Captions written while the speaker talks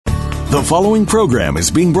The following program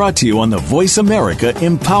is being brought to you on the Voice America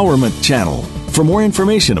Empowerment Channel. For more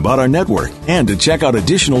information about our network and to check out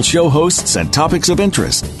additional show hosts and topics of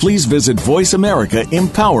interest, please visit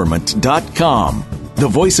voiceamericaempowerment.com. The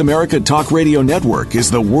Voice America Talk Radio Network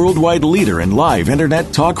is the worldwide leader in live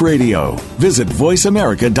Internet talk radio. Visit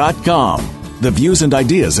voiceamerica.com. The views and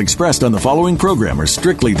ideas expressed on the following program are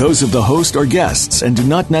strictly those of the host or guests and do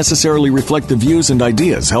not necessarily reflect the views and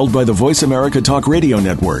ideas held by the Voice America Talk Radio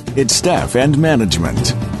Network, its staff, and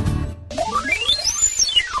management.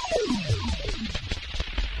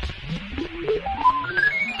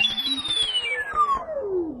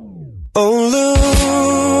 Oh, Luna,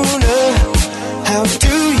 how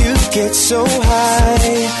do you get so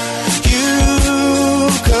high? You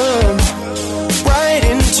come right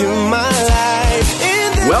into my life.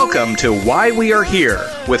 Welcome to Why We Are Here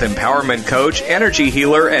with empowerment coach, energy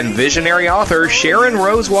healer, and visionary author Sharon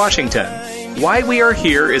Rose Washington. Why We Are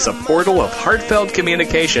Here is a portal of heartfelt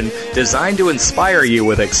communication designed to inspire you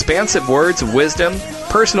with expansive words of wisdom,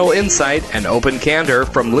 personal insight, and open candor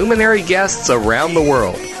from luminary guests around the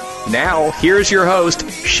world. Now, here's your host,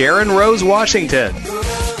 Sharon Rose Washington.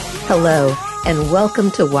 Hello, and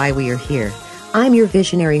welcome to Why We Are Here. I'm your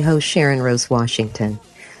visionary host, Sharon Rose Washington.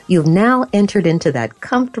 You've now entered into that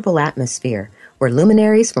comfortable atmosphere where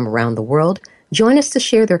luminaries from around the world join us to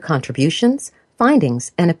share their contributions,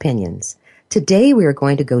 findings, and opinions. Today, we are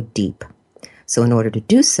going to go deep. So in order to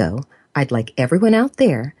do so, I'd like everyone out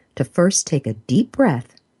there to first take a deep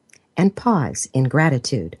breath and pause in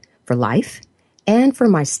gratitude for life and for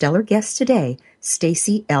my stellar guest today,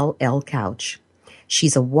 Stacey LL Couch.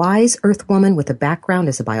 She's a wise earth woman with a background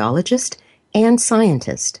as a biologist and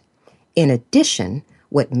scientist. In addition,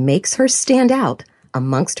 what makes her stand out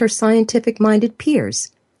amongst her scientific-minded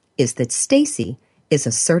peers is that Stacey is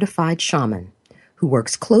a certified shaman who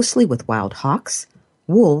works closely with wild hawks,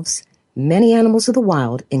 wolves, many animals of the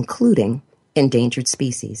wild, including endangered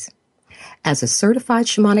species. As a certified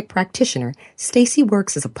shamanic practitioner, Stacey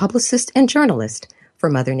works as a publicist and journalist for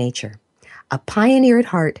Mother Nature. A pioneer at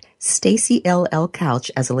heart, Stacey LL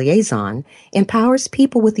Couch, as a liaison, empowers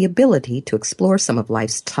people with the ability to explore some of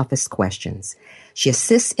life's toughest questions. She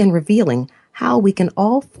assists in revealing how we can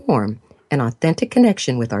all form an authentic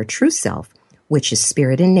connection with our true self, which is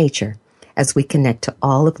spirit in nature, as we connect to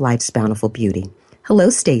all of life's bountiful beauty. Hello,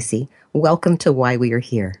 Stacey. Welcome to Why We Are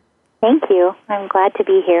Here. Thank you. I'm glad to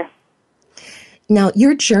be here. Now,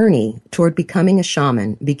 your journey toward becoming a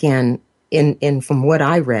shaman began in from what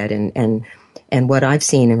I read and what I've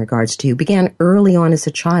seen in regards to you, began early on as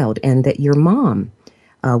a child, and that your mom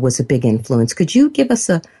was a big influence. Could you give us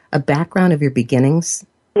a background of your beginnings?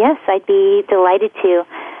 Yes, I'd be delighted to.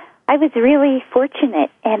 I was really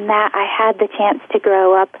fortunate in that I had the chance to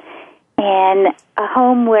grow up in a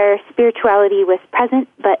home where spirituality was present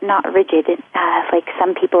but not rigid, like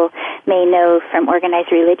some people may know from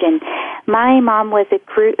organized religion. My mom was a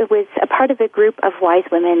part of a group of wise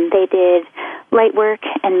women. They did light work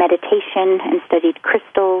and meditation and studied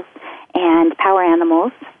crystals and power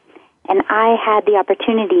animals. And I had the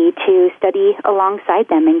opportunity to study alongside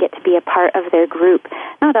them and get to be a part of their group.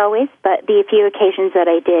 Not always, but the few occasions that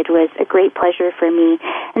I did was a great pleasure for me.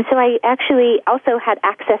 And so I actually also had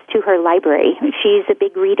access to her library. She's a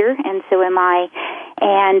big reader, and so am I.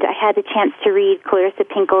 And I had a chance to read Clarissa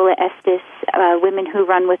Pinkola Estes, Women Who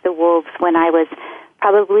Run with the Wolves, when I was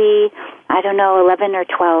probably, 11 or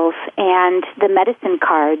 12. And the medicine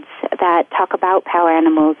cards that talk about power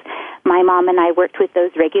animals, my mom and I worked with those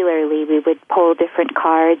regularly. We would pull different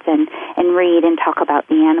cards and read and talk about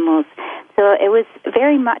the animals. So it was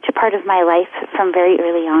very much a part of my life from very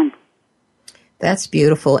early on. That's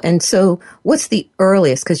beautiful. And so what's the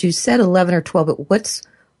earliest, because you said 11 or 12, but what's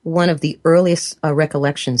one of the earliest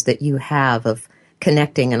recollections that you have of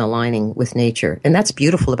connecting and aligning with nature? And that's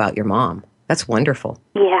beautiful about your mom. That's wonderful.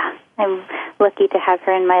 Yeah, I'm lucky to have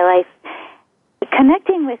her in my life.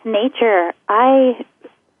 Connecting with nature, I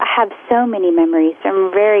have so many memories from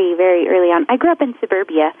very, very early on. I grew up in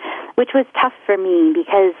suburbia, which was tough for me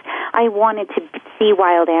because I wanted to see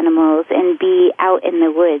wild animals and be out in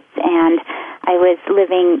the woods. And I was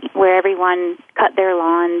living where everyone cut their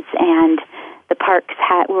lawns, and the parks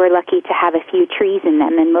were lucky to have a few trees in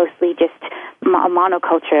them and mostly just a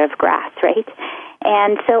monoculture of grass, right?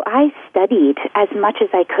 And so I studied as much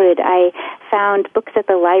as I could. I found books at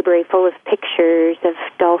the library full of pictures of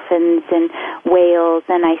dolphins and whales,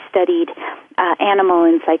 and I studied animal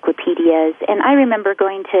encyclopedias. And I remember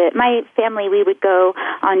going to, my family, we would go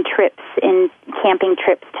on trips, camping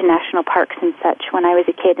trips to national parks and such when I was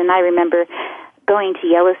a kid. And I remember going to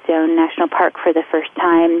Yellowstone National Park for the first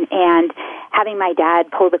time and having my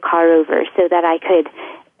dad pull the car over so that I could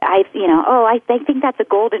I think that's a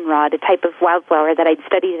goldenrod, a type of wildflower that I'd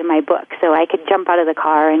studied in my book. So I could jump out of the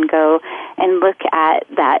car and go and look at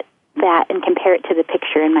that and compare it to the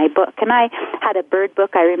picture in my book. And I had a bird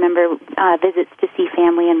book. I remember visits to see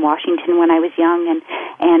family in Washington when I was young,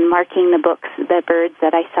 and marking the birds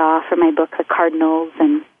that I saw for my book, the cardinals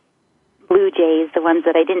and blue jays, the ones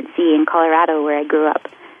that I didn't see in Colorado where I grew up.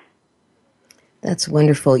 That's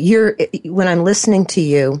wonderful. When I'm listening to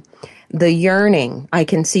you, the yearning, I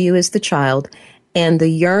can see you as the child, and the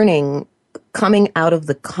yearning coming out of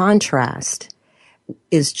the contrast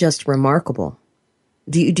is just remarkable.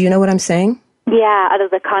 Do you know what I'm saying? Yeah, out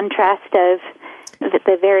of the contrast of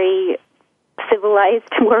the very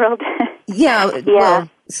civilized world. Yeah. Well,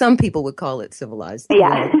 some people would call it civilized.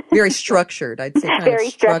 Yeah. Very structured, I'd say. Very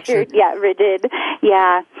structured. Yeah, rigid.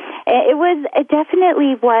 Yeah. It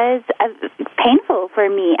definitely was painful for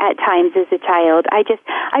me at times as a child.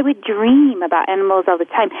 I would dream about animals all the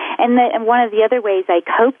time. And one of the other ways I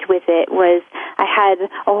coped with it was I had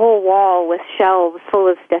a whole wall with shelves full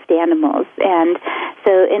of stuffed animals. And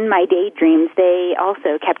so in my daydreams, they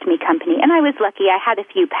also kept me company. And I was lucky. I had a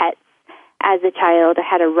few pets. As a child, I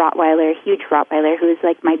had a Rottweiler, a huge Rottweiler, who was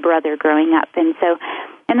like my brother growing up. And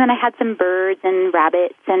then I had some birds and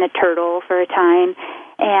rabbits and a turtle for a time.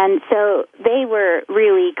 And so they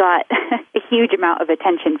really got a huge amount of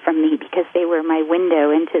attention from me because they were my window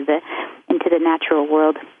into the natural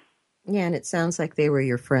world. Yeah, and it sounds like they were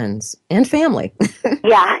your friends and family.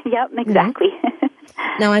 Yeah, yep, exactly.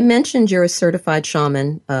 Now, I mentioned you're a certified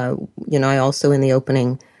shaman. I also in the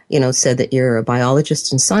opening said that you're a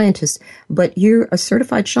biologist and scientist, but you're a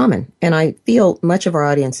certified shaman. And I feel much of our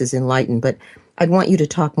audience is enlightened, but I'd want you to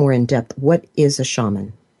talk more in depth. What is a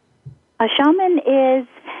shaman? A shaman is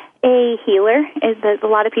a healer. A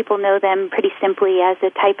lot of people know them pretty simply as a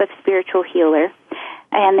type of spiritual healer.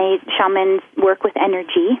 And shamans work with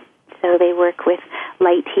energy. So they work with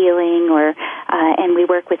light healing, and we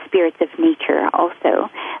work with spirits of nature also.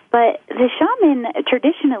 But the shaman,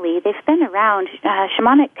 traditionally, they've been around.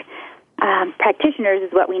 Shamanic practitioners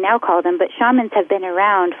is what we now call them, but shamans have been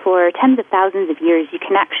around for tens of thousands of years. You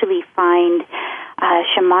can actually find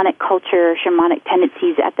shamanic culture, shamanic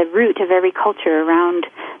tendencies at the root of every culture around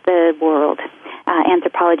the world.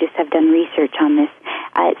 Anthropologists have done research on this.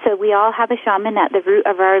 So we all have a shaman at the root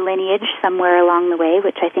of our lineage somewhere along the way,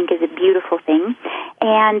 which I think is a beautiful thing.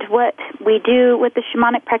 And what the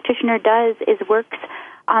shamanic practitioner does is works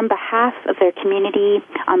on behalf of their community,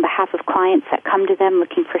 on behalf of clients that come to them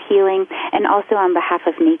looking for healing, and also on behalf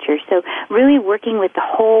of nature. So really working with the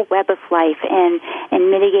whole web of life and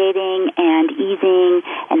mitigating and easing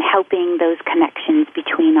and helping those connections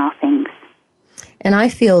between all things. And I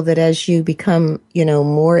feel that as you become,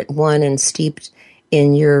 more at one and steeped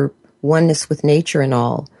in your oneness with nature and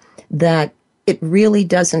all, that it really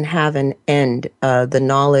doesn't have an end, the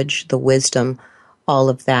knowledge, the wisdom, all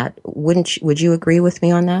of that. Would you agree with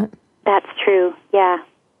me on that? That's true, yeah.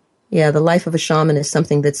 Yeah, the life of a shaman is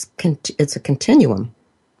something it's a continuum.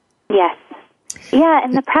 Yes. Yeah,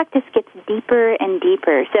 and the practice gets deeper and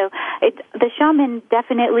deeper. So the shaman,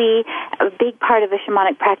 definitely, a big part of a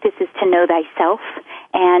shamanic practice is to know thyself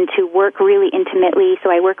and to work really intimately.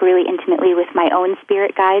 So I work really intimately with my own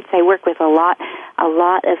spirit guides. I work with a lot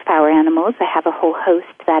of power animals. I have a whole host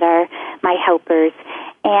that are my helpers.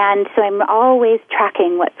 And so I'm always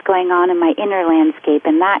tracking what's going on in my inner landscape,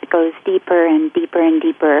 and that goes deeper and deeper and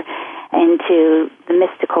deeper into the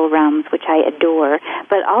mystical realms, which I adore,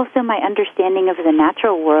 but also my understanding of the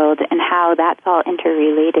natural world and how that's all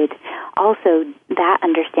interrelated. Also, that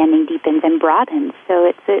understanding deepens and broadens, so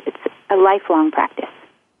it's a lifelong practice.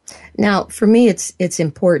 Now, for me, it's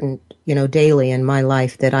important, daily in my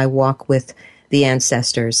life that I walk with the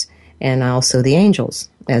ancestors and also the angels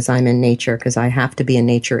as I'm in nature, because I have to be in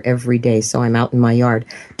nature every day, so I'm out in my yard.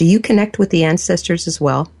 Do you connect with the ancestors as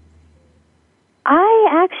well?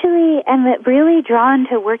 I actually am really drawn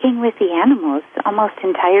to working with the animals almost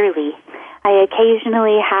entirely. I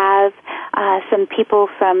occasionally have some people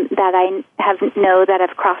that I know that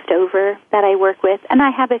have crossed over that I work with, and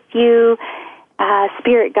I have a few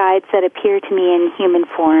spirit guides that appear to me in human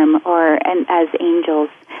form and as angels.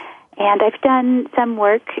 And I've done some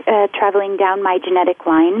work traveling down my genetic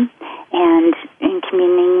line and in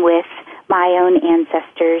communing with my own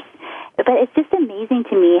ancestors. But it's just amazing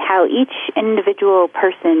to me how each individual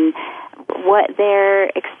person, what their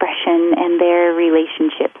expression and their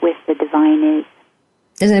relationship with the divine is.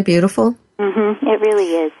 Isn't it beautiful? Mm-hmm. It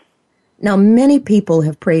really is. Now, many people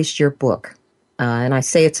have praised your book, and I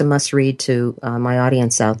say it's a must-read to our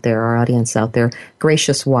audience out there,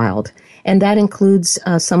 Gracious Wild. And that includes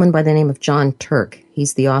someone by the name of John Turk.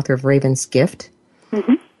 He's the author of Raven's Gift.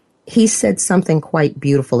 Mm-hmm. he said something quite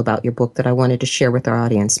beautiful about your book that I wanted to share with our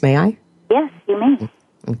audience. May I? Yes, you may.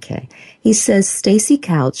 Okay. He says, Stacey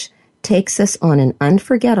Couch takes us on an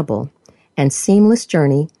unforgettable and seamless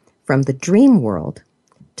journey from the dream world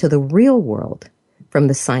to the real world, from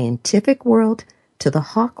the scientific world to the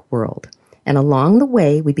hawk world. And along the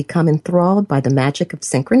way, we become enthralled by the magic of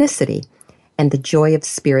synchronicity and the joy of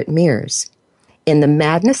spirit mirrors. In the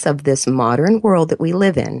madness of this modern world that we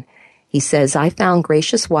live in, he says, I found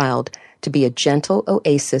Gracious Wild to be a gentle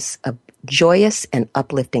oasis of joyous and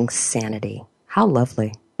uplifting sanity. How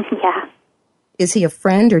lovely. Yeah. Is he a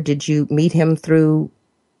friend, or did you meet him through...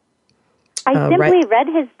 I simply read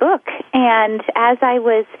his book, and as I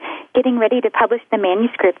was getting ready to publish the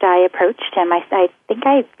manuscript, I approached him. I think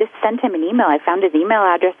I just sent him an email. I found his email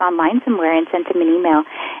address online somewhere and sent him an email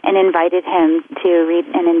and invited him to read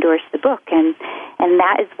and endorse the book, and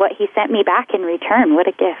that is what he sent me back in return. What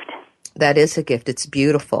a gift. That is a gift. It's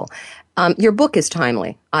beautiful. Your book is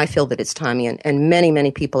timely. I feel that it's timely, and many,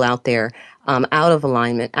 many people out there out of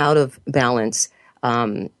alignment, out of balance,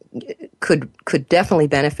 could definitely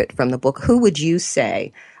benefit from the book. Who would you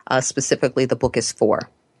say specifically the book is for?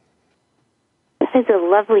 This is a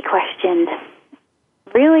lovely question.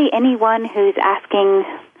 Really, anyone who's asking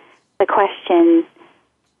the question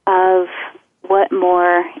of what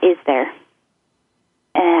more is there.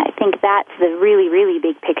 I think that's the really, really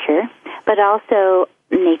big picture, but also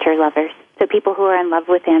nature lovers. So people who are in love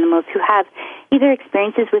with animals, who have either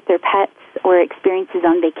experiences with their pets or experiences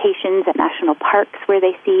on vacations at national parks where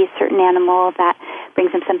they see a certain animal that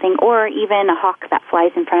brings them something, or even a hawk that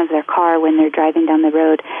flies in front of their car when they're driving down the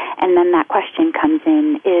road. And then that question comes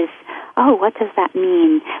in is, oh, what does that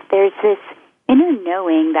mean? There's this inner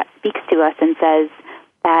knowing that speaks to us and says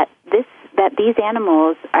that these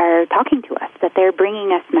animals are talking to us, that they're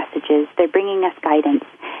bringing us messages, they're bringing us guidance.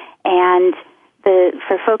 And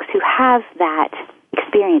for folks who have that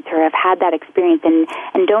experience or have had that experience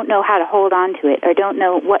and don't know how to hold on to it or don't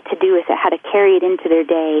know what to do with it, how to carry it into their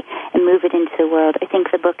day and move it into the world, I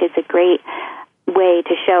think the book is a great way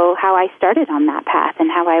to show how I started on that path and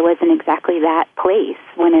how I was in exactly that place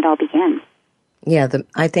when it all began. Yeah,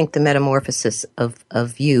 I think the metamorphosis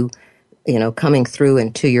of you coming through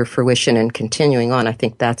into your fruition and continuing on, I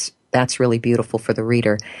think that's really beautiful for the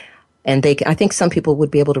reader. And I think some people would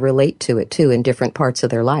be able to relate to it, too, in different parts of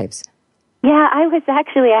their lives. Yeah, I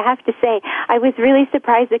have to say, I was really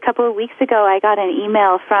surprised a couple of weeks ago. I got an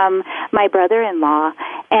email from my brother-in-law,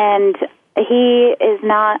 and he is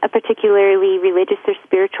not a particularly religious or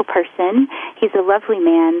spiritual person. He's a lovely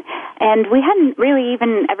man, and we hadn't really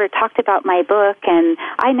even ever talked about my book, and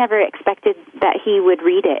I never expected that he would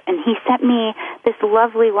read it. And he sent me this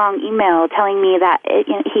lovely long email telling me that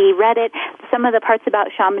he read it, some of the parts about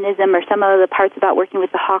shamanism or some of the parts about working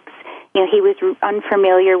with the hawks, he was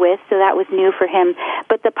unfamiliar with, so that was new for him.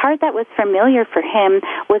 But the part that was familiar for him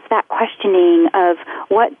was that questioning of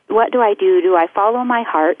what do I do? Do I follow my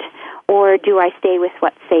heart, or do I stay with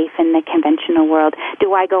what's safe in the conventional world?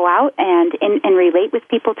 Do I go out and relate with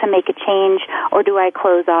people to make a change, or do I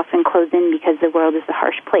close off and close in because the world is a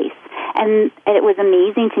harsh place? And it was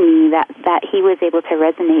amazing to me that he was able to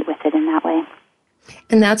resonate with it in that way.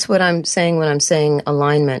 And that's what I'm saying when I'm saying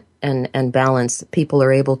alignment and balance. People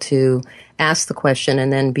are able to ask the question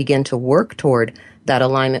and then begin to work toward that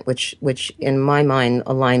alignment, which in my mind,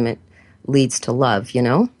 alignment leads to love,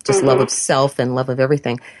 just love of self and love of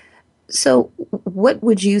everything. So what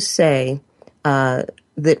would you say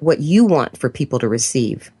that what you want for people to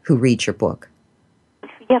receive who read your book?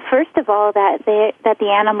 Yeah, first of all, that the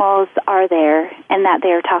animals are there and that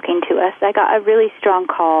they're talking to us. I got a really strong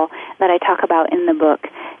call that I talk about in the book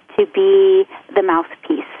to be the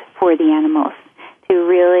mouthpiece for the animals, to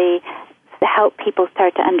really help people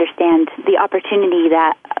start to understand the opportunity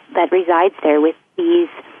that resides there with these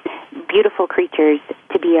beautiful creatures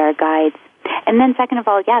to be our guides. And then second of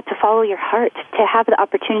all, to follow your heart, to have the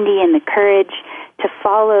opportunity and the courage to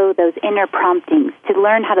follow those inner promptings, to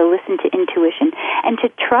learn how to listen to intuition, and to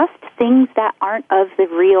trust things that aren't of the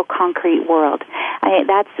real concrete world.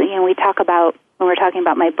 We talk about, when we're talking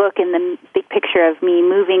about my book, and the big picture of me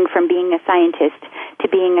moving from being a scientist to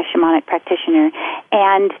being a shamanic practitioner.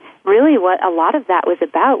 And really what a lot of that was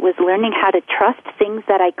about was learning how to trust things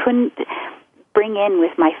that I couldn't bring in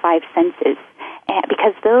with my five senses.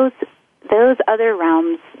 Because those other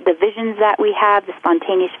realms, the visions that we have, the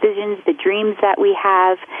spontaneous visions, the dreams that we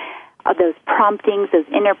have, those promptings, those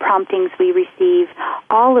inner promptings we receive,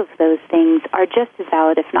 all of those things are just as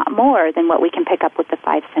valid, if not more, than what we can pick up with the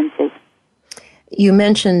five senses. You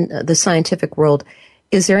mentioned the scientific world.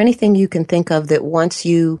 Is there anything you can think of that once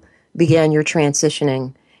you began your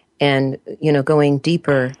transitioning and, going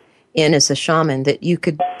deeper in as a shaman that you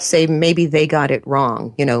could say maybe they got it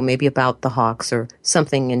wrong, maybe about the hawks or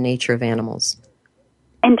something in nature of animals?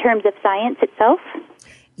 In terms of science itself?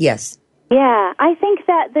 Yes. Yeah, I think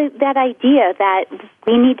that that idea that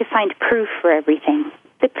we need to find proof for everything.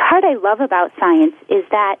 The part I love about science is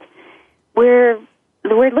that we're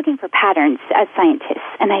looking for patterns as scientists,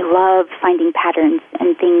 and I love finding patterns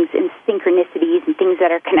and things and synchronicities and things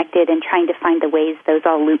that are connected and trying to find the ways those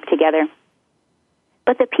all loop together.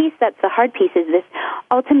 But the piece that's the hard piece is this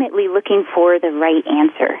ultimately looking for the right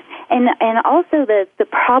answer. And also the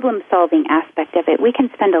problem-solving aspect of it. We can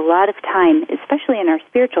spend a lot of time, especially in our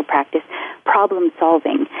spiritual practice,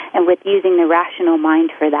 problem-solving and with using the rational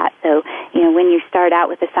mind for that. So, when you start out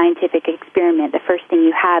with a scientific experiment, the first thing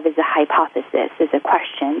you have is a hypothesis, is a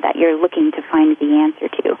question that you're looking to find the answer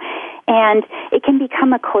to. And it can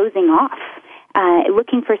become a closing off.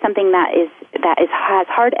 Looking for something that has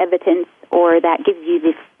hard evidence or that gives you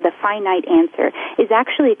the finite answer is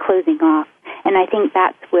actually closing off. And I think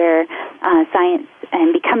that's where science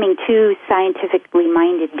and becoming too scientifically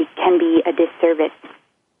minded can be a disservice.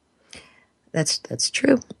 That's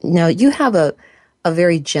true. Now, you have a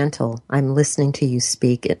very gentle, I'm listening to you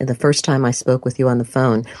speak. The first time I spoke with you on the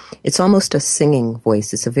phone, it's almost a singing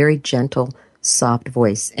voice. It's a very gentle, soft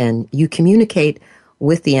voice. And you communicate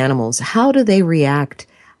with the animals. How do they react?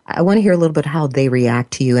 I want to hear a little bit how they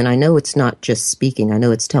react to you. And I know it's not just speaking. I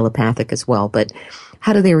know it's telepathic as well. But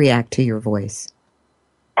how do they react to your voice?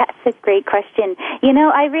 That's a great question.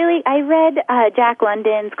 I read Jack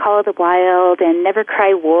London's Call of the Wild and Never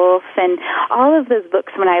Cry Wolf and all of those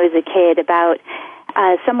books when I was a kid about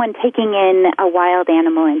someone taking in a wild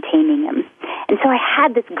animal and taming him. And so I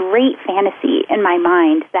had this great fantasy in my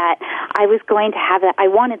mind that I was going to have I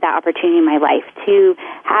wanted that opportunity in my life to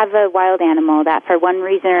have a wild animal that for one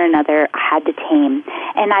reason or another I had to tame.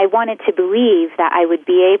 And I wanted to believe that I would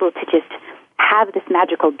be able to just have this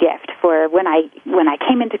magical gift for when I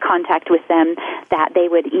came into contact with them, that they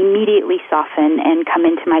would immediately soften and come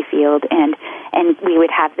into my field, and we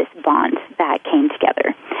would have this bond that came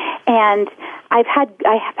together. And I have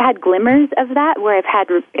had glimmers of that where I've had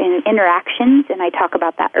interactions, and I talk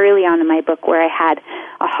about that early on in my book, where I had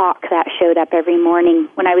a hawk that showed up every morning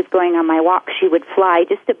when I was going on my walk. She would fly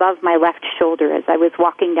just above my left shoulder as I was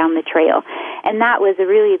walking down the trail, and that was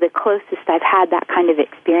really the closest I've had that kind of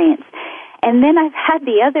experience. And then I've had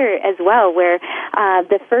the other as well, where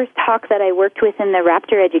the first hawk that I worked with in the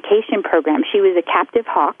Raptor Education Program, she was a captive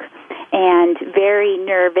hawk and very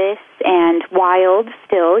nervous and wild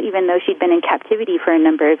still, even though she'd been in captivity for a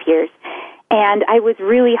number of years. And I was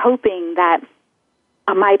really hoping that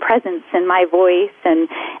my presence and my voice and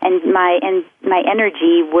my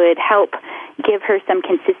energy would help give her some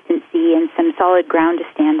consistency and some solid ground to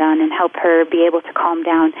stand on and help her be able to calm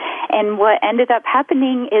down. And what ended up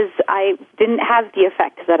happening is I didn't have the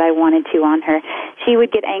effect that I wanted to on her. She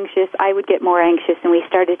would get anxious, I would get more anxious, and we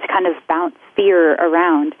started to kind of bounce fear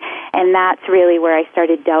around. And that's really where I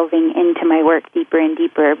started delving into my work deeper and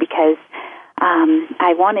deeper, because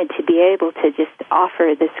I wanted to be able to just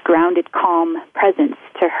offer this grounded, calm presence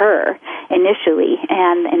to her initially,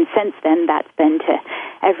 and since then that's been to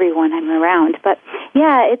everyone I'm around. But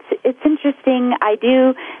yeah, it's interesting. I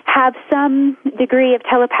do have some degree of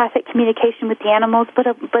telepathic communication with the animals, but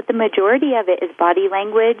the majority of it is body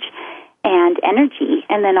language and energy,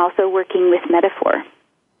 and then also working with metaphor.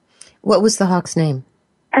 What was the hawk's name?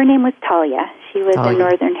 Her name was Talia. She was a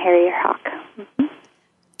northern harrier hawk. Mm-hmm.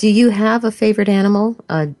 Do you have a favorite animal?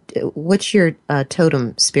 What's your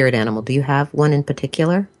totem spirit animal? Do you have one in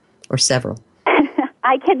particular or several?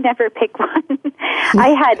 I could never pick one.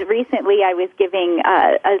 I was giving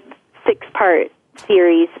a 6-part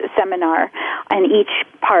series seminar, and each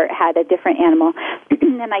part had a different animal.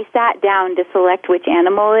 And I sat down to select which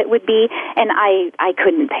animal it would be, and I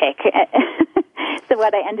couldn't pick. So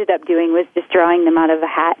what I ended up doing was just drawing them out of a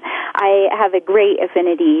hat. I have a great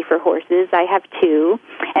affinity for horses. I have 2,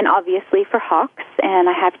 and obviously for hawks, and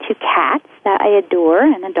I have 2 cats that I adore,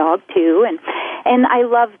 and a dog too, and I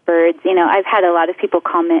love birds. I've had a lot of people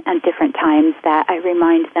comment on different times that I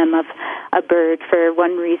remind them of a bird for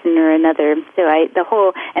one reason or another. So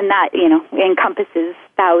that encompasses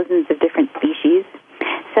thousands of different species.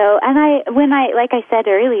 So, like I said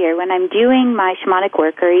earlier, when I'm doing my shamanic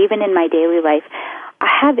work or even in my daily life,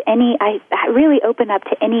 I really open up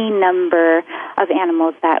to any number of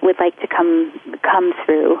animals that would like to come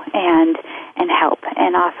through and help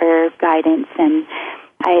and offer guidance. And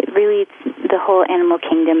it's the whole animal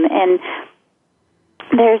kingdom. And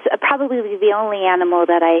there's probably the only animal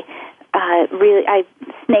that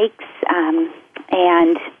snakes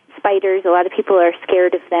and spiders. A lot of people are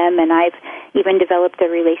scared of them, and I've even developed a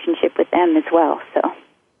relationship with them as well. So,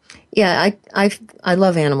 yeah, I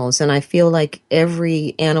love animals, and I feel like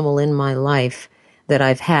every animal in my life that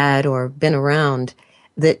I've had or been around,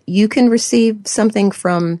 that you can receive something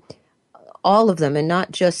from all of them, and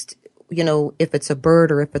not just, if it's a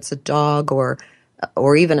bird or if it's a dog or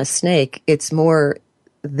even a snake. It's more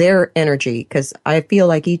their energy, because I feel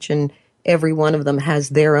like each and every one of them has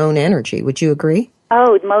their own energy. Would you agree?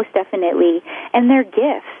 Oh, most definitely. And they're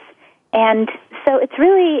gifts. And so it's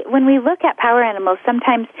really, when we look at power animals,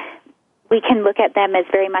 sometimes we can look at them as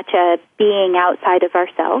very much a being outside of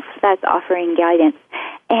ourselves that's offering guidance.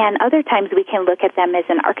 And other times we can look at them as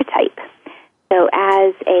an archetype, so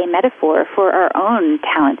as a metaphor for our own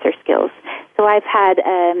talents or skills. So I've had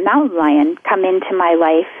a mountain lion come into my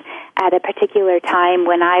life at a particular time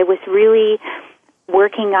when I was really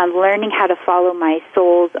working on learning how to follow my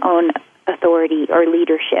soul's own authority or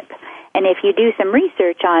leadership. And if you do some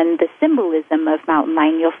research on the symbolism of mountain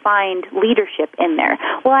lion, you'll find leadership in there.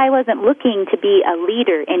 Well, I wasn't looking to be a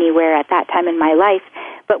leader anywhere at that time in my life,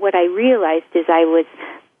 but what I realized is I was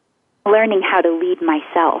learning how to lead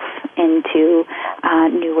myself into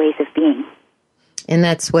new ways of being. And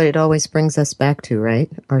that's what it always brings us back to, right?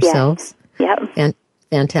 Ourselves. Yes. Yep.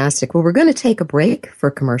 Fantastic. Well, we're going to take a break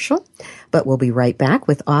for commercial, but we'll be right back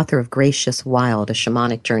with author of Gracious Wild, A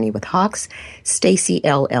Shamanic Journey with Hawks, Stacey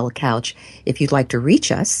LL Couch. If you'd like to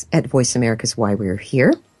reach us at Voice America's Why We're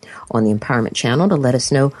Here on the Empowerment Channel to let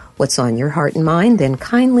us know what's on your heart and mind, then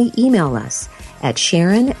kindly email us at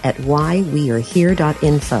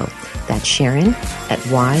Sharon@whywearehere.info. That's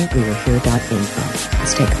Sharon@whywearehere.info.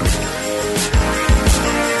 Let's take a break.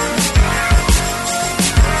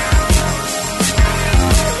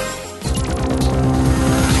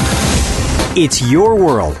 It's your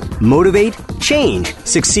world. Motivate, change,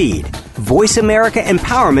 succeed.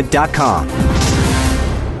 VoiceAmericaEmpowerment.com.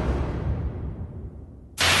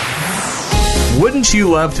 Wouldn't you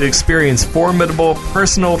love to experience formidable,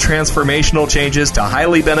 personal, transformational changes to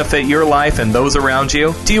highly benefit your life and those around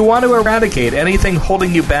you? Do you want to eradicate anything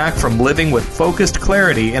holding you back from living with focused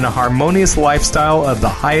clarity in a harmonious lifestyle of the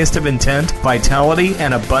highest of intent, vitality,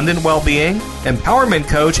 and abundant well-being? Empowerment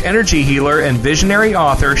coach, energy healer, and visionary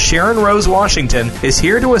author Sharon Rose Washington is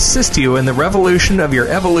here to assist you in the revolution of your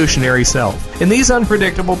evolutionary self. In these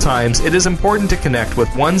unpredictable times, it is important to connect with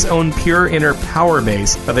one's own pure inner power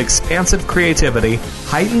base of expansive creativity,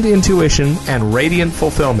 heightened intuition, and radiant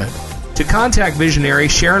fulfillment. To contact visionary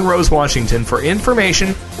Sharon Rose Washington for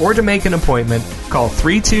information or to make an appointment, call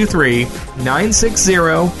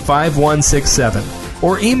 323-960-5167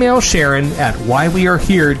 or email Sharon at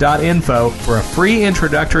whywearehere.info for a free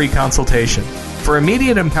introductory consultation. For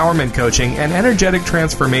immediate empowerment coaching and energetic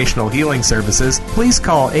transformational healing services, please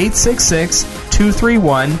call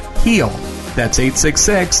 866-231-HEAL. That's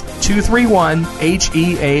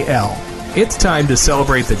 866-231-HEAL. It's time to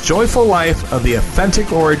celebrate the joyful life of the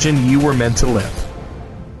authentic origin you were meant to live.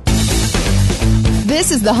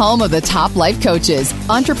 This is the home of the top life coaches,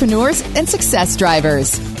 entrepreneurs, and success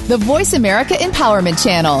drivers. The Voice America Empowerment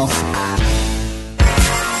Channel.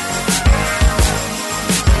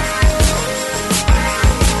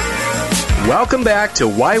 Welcome back to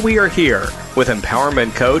Why We Are Here with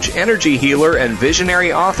empowerment coach, energy healer, and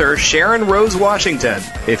visionary author Sharon Rose Washington.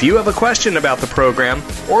 If you have a question about the program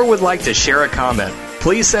or would like to share a comment,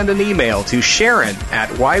 please send an email to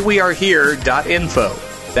Sharon@whywearehere.info.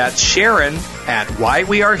 That's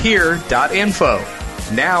Sharon@whywearehere.info.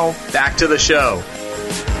 Now, back to the show.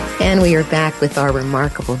 And we are back with our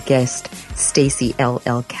remarkable guest, Stacey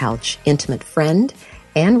LL Couch, intimate friend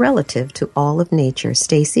and relative to all of nature.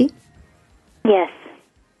 Stacey? Yes.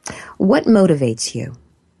 What motivates you?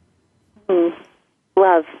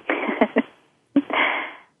 Love.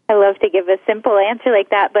 I love to give a simple answer like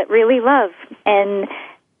that, but really love and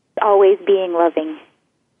always being loving.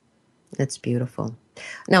 That's beautiful.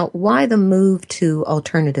 Now, why the move to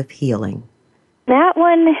alternative healing? That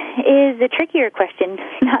one is a trickier question,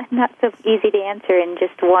 not so easy to answer in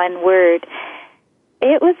just one word.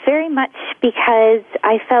 It was very much because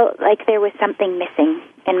I felt like there was something missing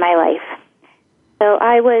in my life. So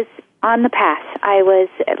I was on the path. I was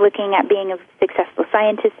looking at being a successful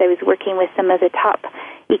scientist. I was working with some of the top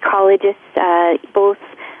ecologists, both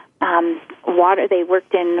water. They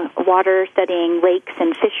worked in water, studying lakes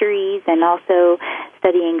and fisheries, and also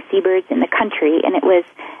studying seabirds in the country. And it was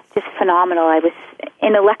just phenomenal. I was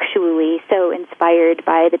intellectually so inspired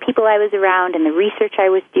by the people I was around and the research I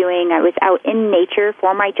was doing. I was out in nature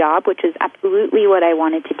for my job, which was absolutely what I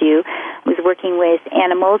wanted to do. I was working with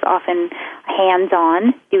animals, often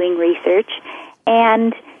hands-on, doing research.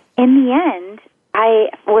 And in the end, I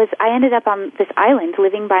ended up on this island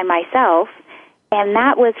living by myself, and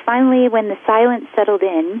that was finally when the silence settled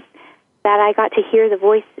in that I got to hear the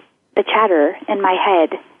voice, the chatter in my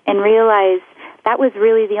head, and realize that was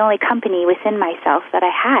really the only company within myself that I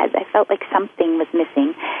had. I felt like something was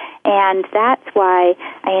missing. And that's why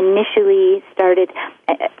I initially started,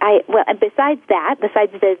 besides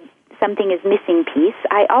the something is missing piece,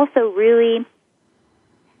 I also really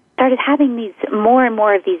started having these more and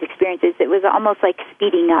more of these experiences. It was almost like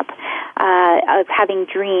speeding up, of having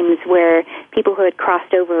dreams where people who had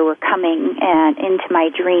crossed over were coming and into my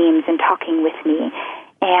dreams and talking with me.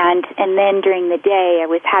 And then during the day, I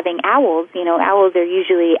was having owls. Owls are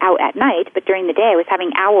usually out at night, but during the day, I was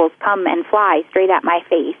having owls come and fly straight at my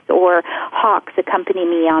face, or hawks accompany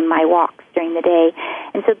me on my walks during the day.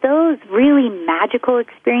 And so those really magical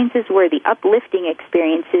experiences were the uplifting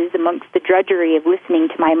experiences amongst the drudgery of listening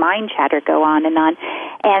to my mind chatter go on. And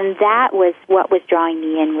that was what was drawing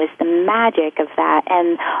me in, was the magic of that,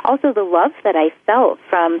 and also the love that I felt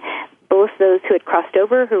from both those who had crossed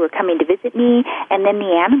over, who were coming to visit me, and then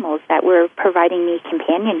the animals that were providing me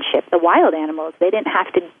companionship, the wild animals. They didn't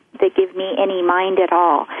have to give me any mind at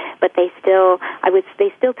all, but they still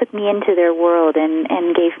took me into their world and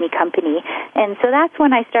gave me company. And so that's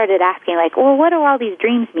when I started asking, well, what do all these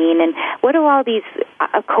dreams mean, and what do all these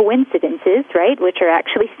coincidences, right, which are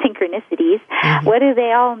actually synchronicities, what do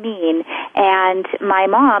they all mean? And my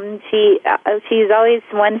mom, she's always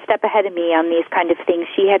one step ahead of me on these kind of things.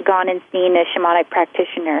 She had gone and seen a shamanic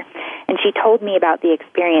practitioner, and she told me about the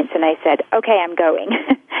experience, and I said, okay, I'm going.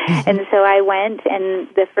 And so I went, and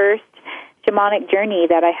the first shamanic journey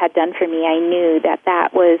that I had done for me, I knew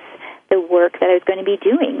that was the work that I was going to be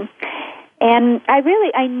doing. And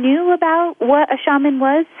I knew about what a shaman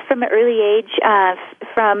was from an early age,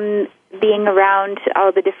 from being around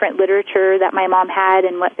all the different literature that my mom had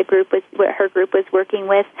and what her group was working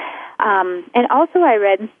with. And also I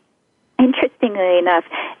read, interestingly enough,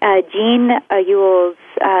 Jean Ewell's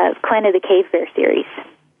Clan of the Cave Bear series.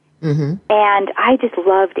 Mm-hmm. And I just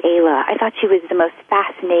loved Ayla. I thought she was the most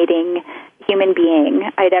fascinating human being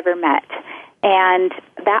I'd ever met. And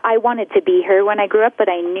that I wanted to be her when I grew up, but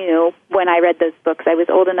I knew when I read those books, I was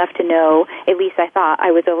old enough to know, at least I thought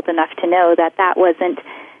I was old enough to know that wasn't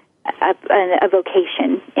a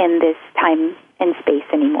vocation in this time and space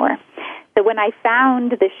anymore. So when I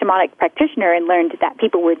found the shamanic practitioner and learned that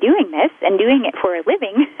people were doing this and doing it for a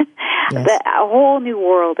living, yes, a whole new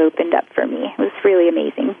world opened up for me. It was really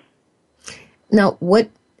amazing. Now, what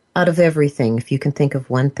out of everything, if you can think of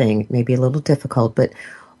one thing, it may be a little difficult, but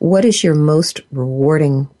what is your most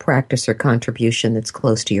rewarding practice or contribution that's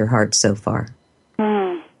close to your heart so far?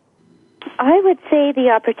 I would say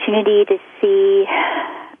the opportunity to see,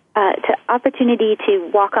 opportunity to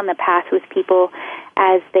walk on the path with people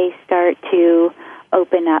as they start to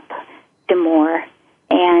open up to more,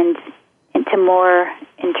 and to more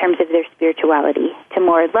in terms of their spirituality, to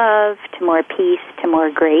more love, to more peace, to more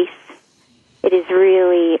grace. It is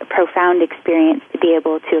really a profound experience to be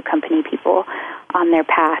able to accompany people on their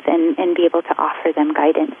path and be able to offer them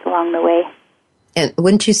guidance along the way. And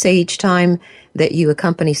wouldn't you say each time that you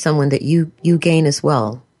accompany someone that you gain as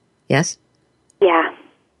well? Yes?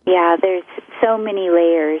 Yeah, there's so many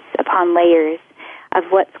layers upon layers of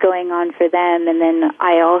what's going on for them, and then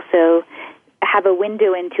I also have a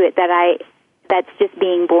window into it that's just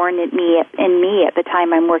being born in me at the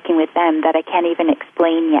time I'm working with them that I can't even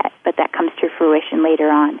explain yet, but that comes to fruition later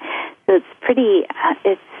on. So it's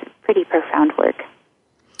pretty profound work.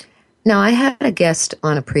 Now, I had a guest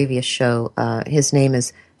on a previous show. His name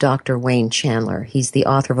is Dr. Wayne Chandler. He's the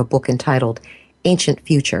author of a book entitled Ancient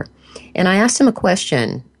Future. And I asked him a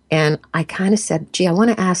question, and I kind of said, gee, I want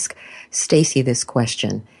to ask Stacey this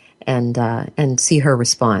question and see her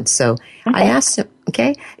response. So okay. I asked him,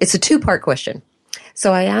 okay, it's a two-part question.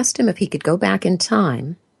 So I asked him if he could go back in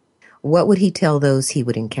time, what would he tell those he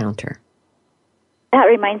would encounter? That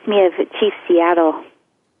reminds me of Chief Seattle.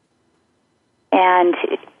 And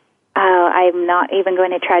I'm not even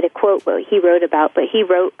going to try to quote what he wrote about, but he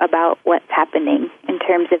wrote about what's happening in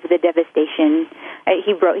terms of the devastation.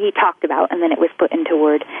 He talked about, and then it was put into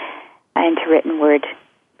written word.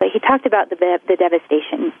 But he talked about the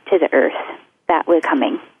devastation to the earth that was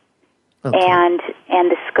coming, okay, and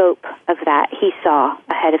the scope of that he saw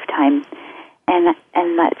ahead of time, and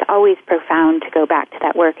that's always profound to go back to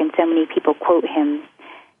that work. And so many people quote him.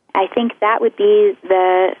 I think that would be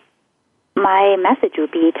my message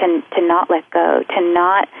would be to not let go, to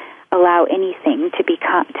not allow anything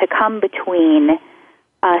to come between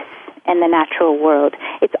us and the natural world.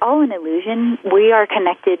 It's all an illusion. We are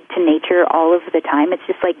connected to nature all of the time. It's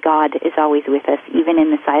just like God is always with us, even in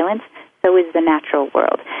the silence. So is the natural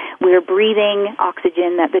world. We're breathing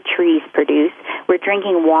oxygen that the trees produce. We're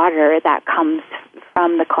drinking water that comes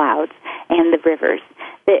from the clouds and the rivers.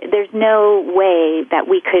 There's no way that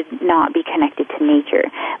we could not be connected to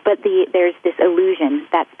nature. But there's this illusion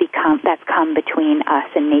that's come between us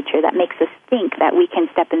and nature that makes us think that we can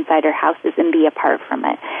step inside our houses and be apart from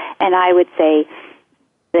it. And I would say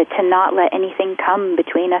that to not let anything come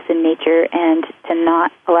between us and nature, and to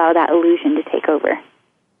not allow that illusion to take over.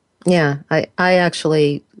 Yeah, I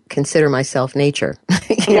actually consider myself nature.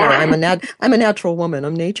 I'm a natural woman.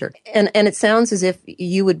 I'm nature. And it sounds as if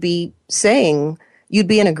you would be saying you'd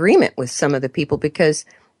be in agreement with some of the people, because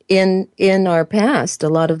in our past, a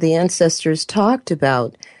lot of the ancestors talked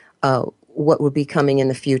about what would be coming in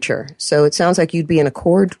the future. So it sounds like you'd be in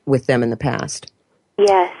accord with them in the past.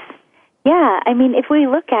 Yes. Yeah, I mean, if we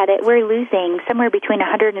look at it, we're losing somewhere between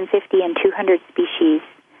 150 and 200 species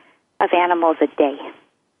of animals a day.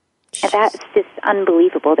 And that's just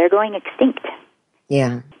unbelievable. They're going extinct.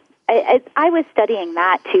 Yeah. I was studying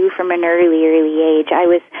that, too, from an early age.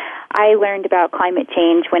 I learned about climate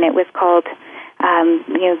change when it was called,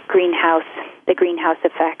 the greenhouse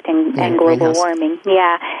effect and global warming.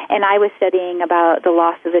 Yeah, and I was studying about the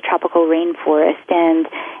loss of the tropical rainforest and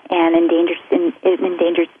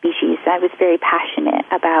endangered species. I was very passionate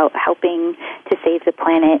about helping to save the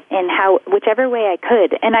planet in whichever way I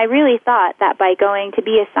could. And I really thought that by going to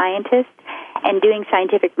be a scientist and doing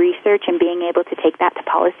scientific research and being able to take that to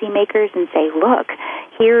policymakers and say, look,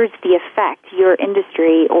 here's the effect your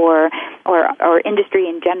industry or industry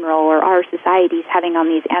in general or our society is having on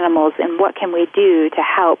these animals, and what can we do to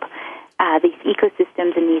help these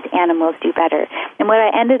ecosystems and these animals do better. And what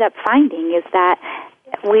I ended up finding is that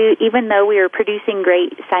even though we were producing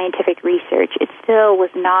great scientific research, it still was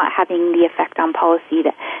not having the effect on policy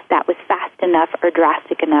that was fast enough or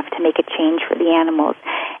drastic enough to make a change for the animals.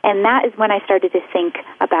 And that is when I started to think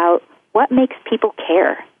about what makes people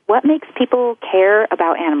care. What makes people care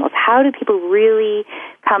about animals? How do people really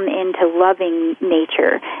come into loving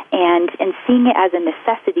nature and seeing it as a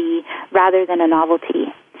necessity rather than a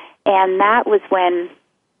novelty? And that was when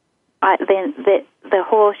the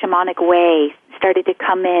whole shamanic way started to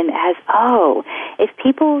come in as, if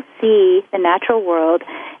people see the natural world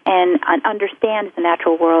and understand the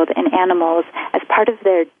natural world and animals as part of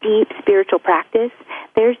their deep spiritual practice,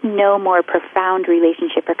 there's no more profound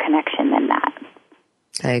relationship or connection than that.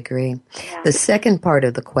 I agree. Yeah. The second part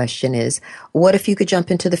of the question is, what if you could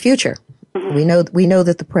jump into the future? Mm-hmm. We know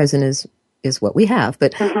that the present is what we have,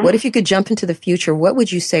 but what if you could jump into the future? What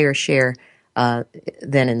would you say or share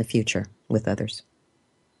then in the future with others?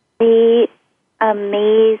 The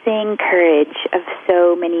amazing courage of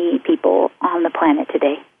so many people on the planet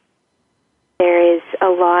today. There is a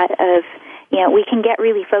lot of, we can get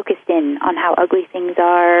really focused in on how ugly things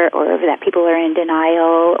are, or that people are in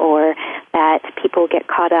denial, or that people get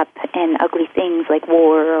caught up in ugly things like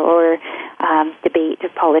war or debate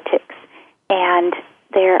of politics. And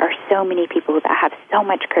there are so many people that have so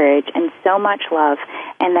much courage and so much love,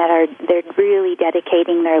 and they're really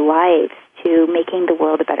dedicating their lives to making the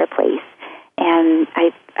world a better place. And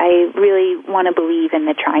I really want to believe in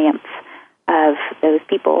the triumph of those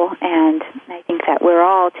people, and I think that we're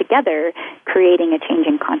all together creating a change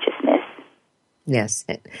in consciousness. Yes.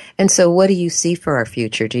 And so what do you see for our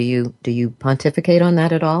future? Do you pontificate on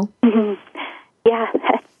that at all? Yeah,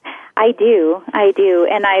 I do.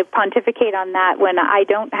 And I pontificate on that when I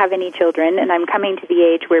don't have any children, and I'm coming to the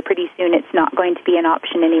age where pretty soon it's not going to be an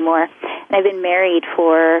option anymore. And I've been married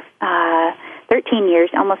for 13 years,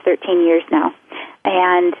 almost 13 years now.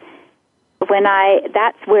 And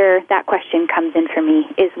that's where that question comes in for me,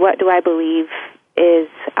 is what do I believe is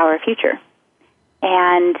our future?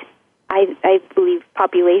 And I believe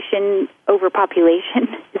overpopulation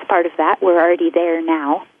is part of that. We're already there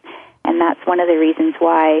now. And that's one of the reasons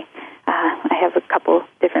why I have a couple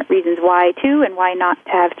different reasons why to and why not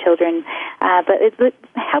to have children. But it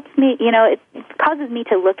helps me, it causes me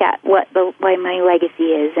to look at what my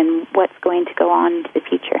legacy is and what's going to go on into the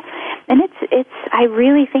future. And I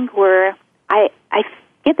really think I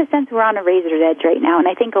get the sense we're on a razor's edge right now, and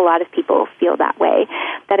I think a lot of people feel that way,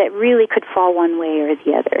 that it really could fall one way or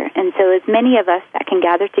the other. And so as many of us that can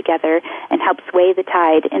gather together and help sway the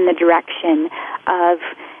tide in the direction of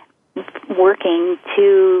working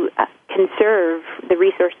to conserve the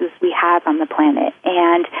resources we have on the planet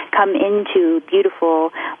and come into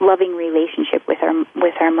beautiful, loving relationship with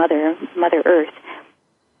our Mother Earth,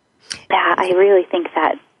 I really think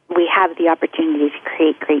that we have the opportunity to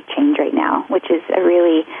create great change right now, which is a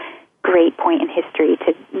really great point in history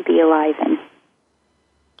to be alive in.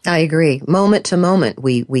 I agree. Moment to moment,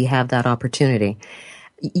 we have that opportunity.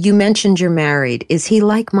 You mentioned you're married. Is he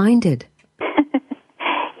like-minded?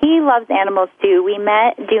 He loves animals, too. We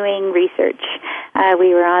met doing research.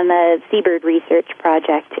 We were on the seabird research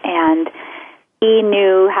project, and he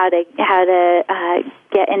knew how to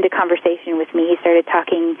get into conversation with me. He started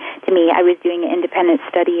talking to me. I was doing an independent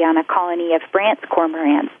study on a colony of Brandt's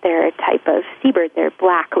cormorants. They're a type of seabird. They're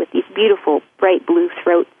black with these beautiful bright blue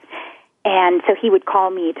throats. And so he would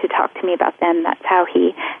call me to talk to me about them. That's how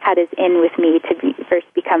he had us in with me to first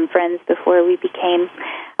become friends before we became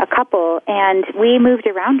a couple. And we moved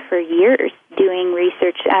around for years doing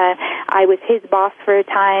research. I was his boss for a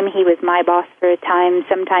time. He was my boss for a time.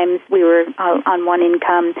 Sometimes we were on one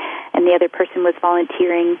income and the other person was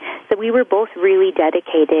volunteering. So we were both really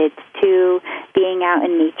dedicated to being out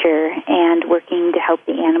in nature and working to help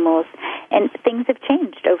the animals. And things have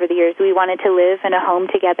changed over the years. We wanted to live in a home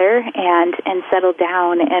together and settle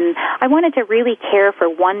down. And I wanted to really care for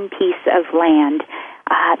one piece of land.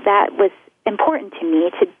 That was important to me,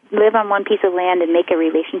 to live on one piece of land and make a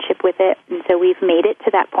relationship with it. And so we've made it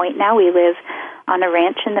to that point now. We live on a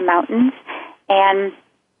ranch in the mountains, and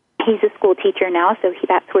he's a school teacher now, so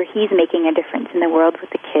that's where he's making a difference in the world with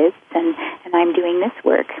the kids, and I'm doing this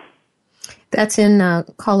work. That's in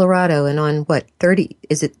Colorado, and on what,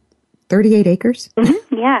 38 acres?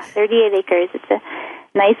 Mm-hmm. Yeah, 38 acres. It's a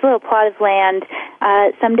nice little plot of land.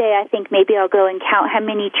 Someday I think maybe I'll go and count how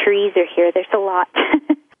many trees are here. There's a lot.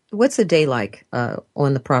 What's a day like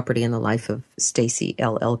on the property in the life of Stacey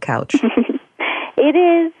LL Couch?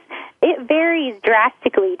 It varies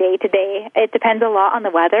drastically day to day. It depends a lot on the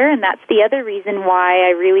weather, and that's the other reason why I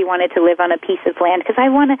really wanted to live on a piece of land, because I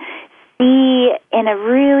want to see on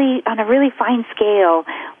a really fine scale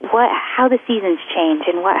how the seasons change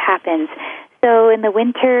and what happens. So in the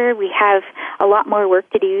winter, we have a lot more work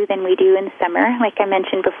to do than we do in the summer. Like I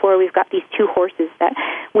mentioned before, we've got these 2 horses that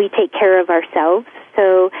we take care of ourselves.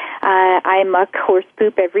 So I muck horse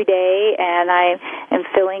poop every day, and I am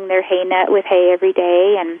filling their hay net with hay every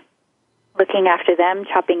day and looking after them,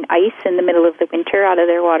 chopping ice in the middle of the winter out of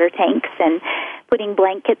their water tanks and putting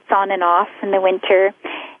blankets on and off in the winter.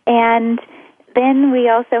 And then we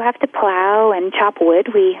also have to plow and chop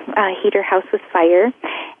wood. We heat our house with fire.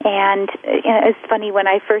 And it's funny, when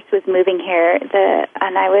I first was moving here,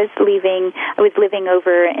 and I was living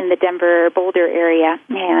over in the Denver Boulder area,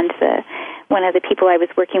 and one of the people I was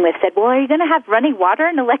working with said, "Well, are you going to have running water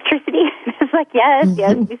and electricity?" I was like, yes,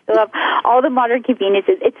 we still have all the modern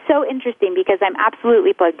conveniences. It's so interesting because I'm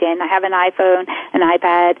absolutely plugged in. I have an iPhone, an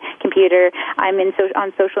iPad, computer. I'm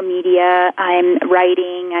on social media. I'm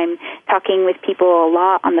writing. I'm talking with people a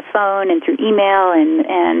lot on the phone and through email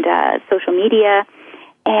and social media.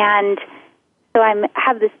 And so I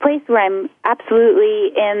have this place where I'm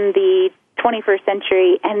absolutely in the 21st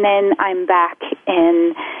century, and then I'm back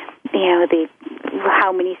in, the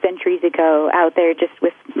how many centuries ago out there just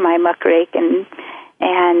with my muck rake and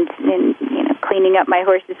cleaning up my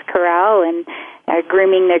horse's corral and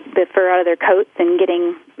grooming the fur out of their coats and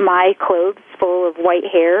getting my clothes full of white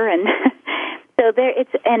hair and so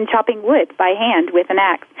and chopping wood by hand with an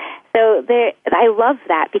axe. So I love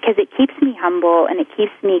that because it keeps me humble and it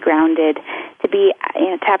keeps me grounded to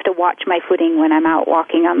have to watch my footing when I'm out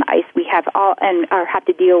walking on the ice. We have have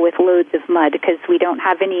to deal with loads of mud because we don't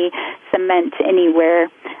have any cement anywhere.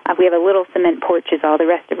 We have a little cement porch as all the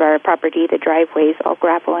rest of our property. The driveway's all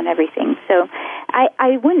gravel and everything. So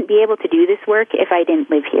I wouldn't be able to do this work if I didn't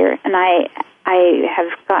live here. And I have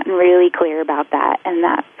gotten really clear about that, and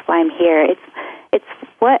that's why I'm here. It's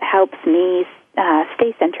what helps me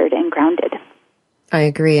stay centered and grounded. I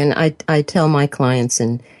agree, and I tell my clients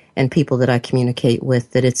and people that I communicate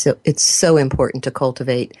with that it's so important to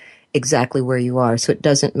cultivate exactly where you are. So it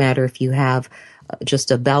doesn't matter if you have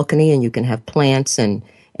just a balcony and you can have plants and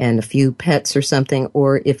a few pets or something,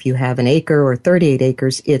 or if you have an acre or 38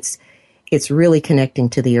 acres, it's really connecting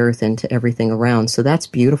to the earth and to everything around. So that's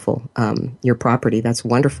beautiful. Your property, that's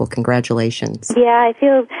wonderful. Congratulations. Yeah, I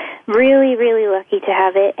feel really, really lucky to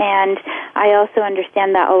have it. And I also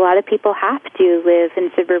understand that a lot of people have to live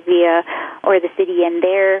in suburbia or the city, and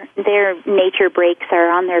their nature breaks are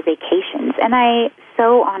on their vacations. And I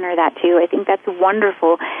so honor that, too. I think that's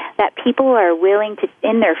wonderful that people are willing to,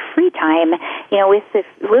 in their free time, with the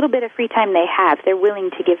little bit of free time they have, they're willing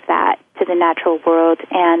to give that to the natural world,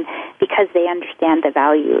 and because they understand the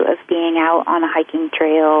value of being out on a hiking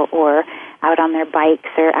trail or out on their bikes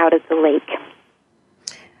or out at the lake.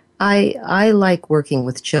 I like working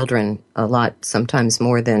with children a lot, sometimes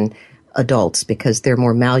more than adults, because they're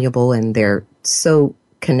more malleable and they're so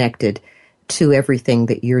connected to everything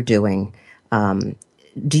that you're doing.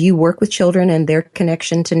 Do you work with children and their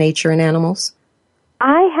connection to nature and animals?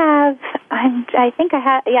 I'm I think I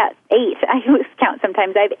have, 8. I lose count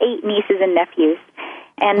sometimes. I have 8 nieces and nephews,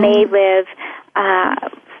 and they live,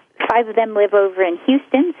 5 of them live over in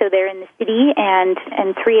Houston, so they're in the city, and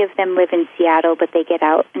 3 of them live in Seattle, but they get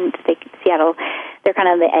out, and Seattle, they're kind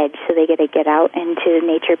of on the edge, so they get out into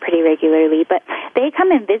nature pretty regularly. But they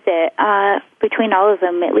come and visit between all of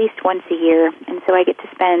them at least once a year, and so I get to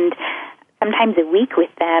spend sometimes a week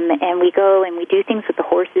with them, and we go and we do things with the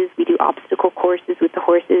horses. We do obstacle courses with the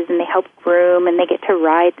horses, and they help groom, and they get to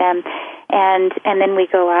ride them. And then we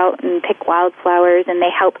go out and pick wildflowers, and they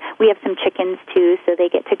help. We have some chickens, too, so they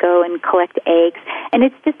get to go and collect eggs. And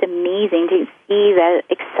it's just amazing to see the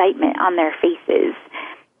excitement on their faces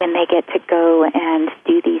when they get to go and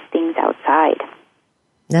do these things outside.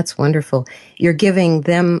 That's wonderful. You're giving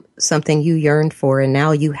them something you yearned for, and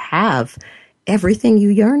now you have everything you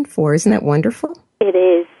yearned for. Isn't that wonderful? It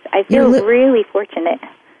is. I feel really fortunate.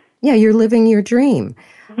 Yeah, you're living your dream.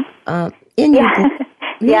 Yeah.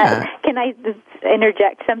 Can I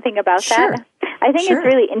interject something about that? I think it's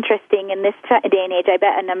really interesting in this day and age. I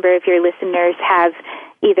bet a number of your listeners have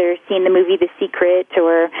either seen the movie The Secret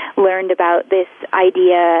or learned about this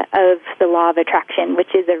idea of the law of attraction,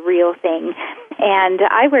 which is a real thing. And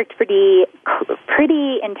I worked pretty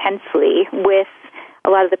intensely with a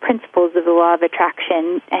lot of the principles of the law of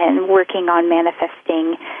attraction and working on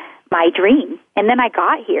manifesting my dream. And then I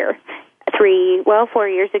got here 4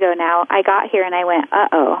 years ago now. I got here and I went,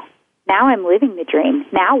 uh-oh, now I'm living the dream.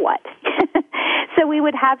 Now what? So we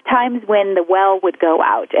would have times when the well would go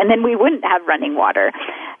out, and then we wouldn't have running water.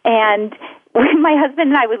 And my husband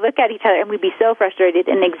and I would look at each other, and we'd be so frustrated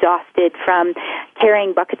and exhausted from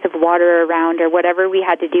carrying buckets of water around or whatever we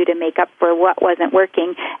had to do to make up for what wasn't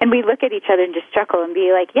working. And we'd look at each other and just chuckle and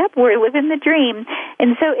be like, yep, we're living the dream.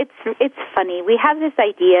 And so it's funny. We have this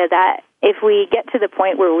idea that if we get to the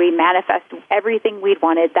point where we manifest everything we'd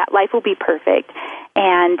wanted, that life will be perfect,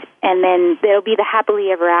 and then there'll be the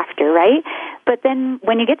happily ever after, right? But then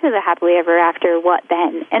when you get to the happily ever after, what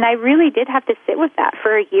then? And I really did have to sit with that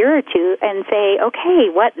for a year or two and say, okay,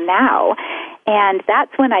 what now? And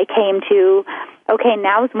that's when I came to, okay,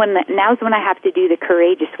 now's when I have to do the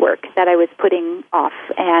courageous work that I was putting off,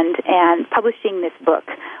 and publishing this book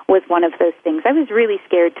was one of those things. I was really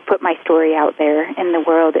scared to put my story out there in the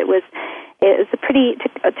world.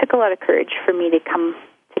 It took a lot of courage for me to come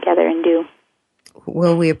together and do.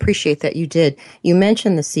 Well, we appreciate that you did. You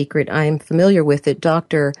mentioned The Secret. I'm familiar with it.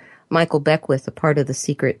 Dr. Michael Beckwith, a part of The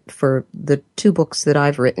Secret, for the 2 books that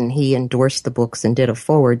I've written, he endorsed the books and did a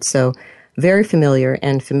foreword. So very familiar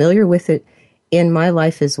with it in my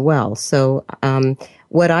life as well. So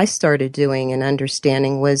what I started doing and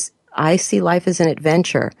understanding was I see life as an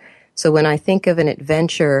adventure. So when I think of an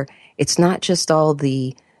adventure, it's not just all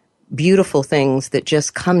the beautiful things that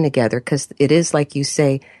just come together, because it is, like you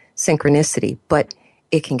say, synchronicity, but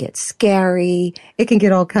it can get scary. It can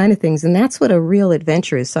get all kind of things. And that's what a real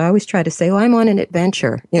adventure is. So I always try to say, I'm on an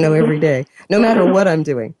adventure, every day, no matter what I'm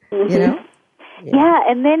doing, Yeah,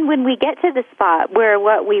 and then when we get to the spot where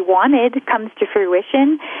what we wanted comes to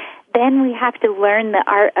fruition, then we have to learn the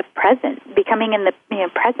art of becoming in the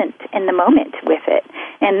present in the moment with it.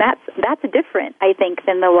 And that's different, I think,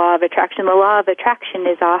 than the law of attraction. The law of attraction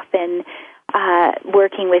is often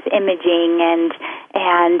working with imaging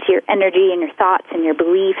and your energy and your thoughts and your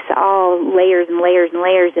beliefs, all layers and layers and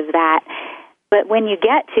layers of that. But when you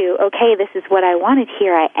get to, okay, this is what I wanted,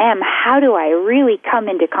 here I am, how do I really come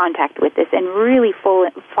into contact with this and really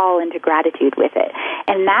fall into gratitude with it?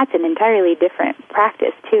 And that's an entirely different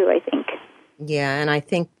practice, too, I think. Yeah, and I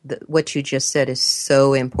think what you just said is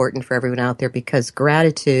so important for everyone out there, because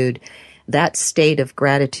gratitude, that state of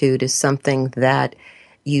gratitude is something that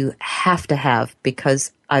you have to have,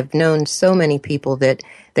 because I've known so many people that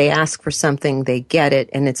they ask for something, they get it,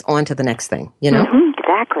 and it's on to the next thing, Mm-hmm,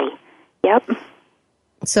 exactly. Yep.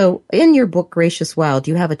 So in your book, Gracious Wild,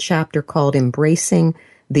 you have a chapter called Embracing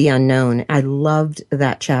the Unknown. I loved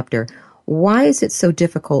that chapter. Why is it so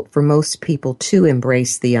difficult for most people to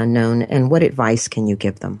embrace the unknown, and what advice can you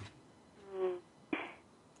give them?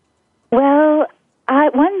 Well,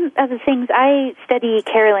 one of the things, I study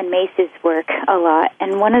Carolyn Mace's work a lot,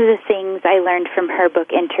 and one of the things I learned from her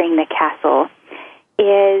book, Entering the Castle,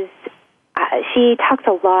 is she talks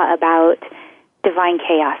a lot about divine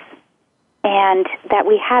chaos, and that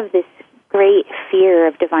we have this great fear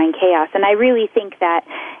of divine chaos. And I really think that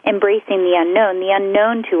embracing the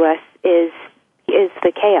unknown to us is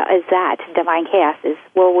the chaos, is that divine chaos is,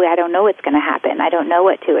 well, I don't know what's going to happen. I don't know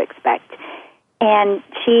what to expect. And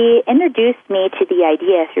she introduced me to the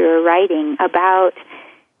idea through her writing about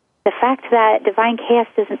the fact that divine chaos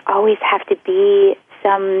doesn't always have to be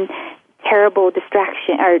some terrible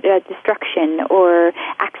destruction or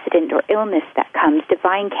accident or illness that comes,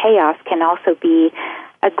 divine chaos can also be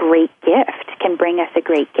a great gift, can bring us a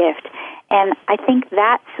great gift. And I think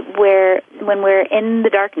that's where, when we're in the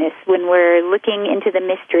darkness, when we're looking into the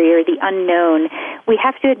mystery or the unknown, we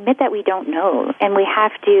have to admit that we don't know. And we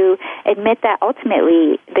have to admit that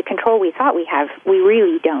ultimately the control we thought we have, we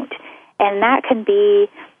really don't. And that can be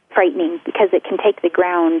frightening because it can take the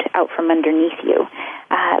ground out from underneath you.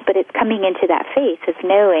 But it's coming into that faith of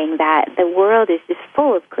knowing that the world is just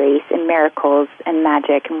full of grace and miracles and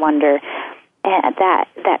magic and wonder. And that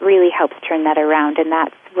really helps turn that around, and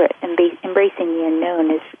that's what embracing the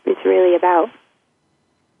unknown is really about.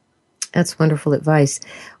 That's wonderful advice.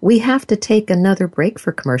 We have to take another break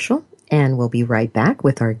for commercial, and we'll be right back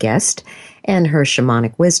with our guest and her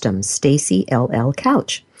shamanic wisdom, Stacey LL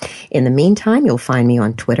Couch. In the meantime, you'll find me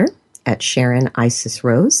on Twitter at Sharon Isis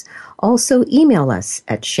Rose. Also, email us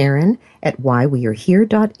at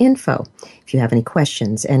sharon@whywearehere.info if you have any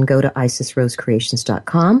questions, and go to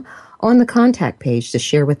isisrosecreations.com on the contact page to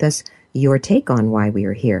share with us your take on why we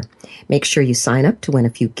are here. Make sure you sign up to win a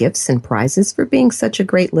few gifts and prizes for being such a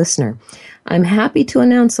great listener. I'm happy to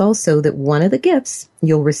announce also that one of the gifts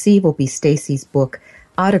you'll receive will be Stacey's book,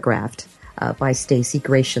 autographed by Stacey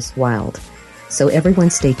Gracious Wild. So everyone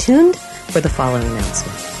stay tuned for the following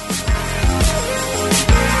announcement.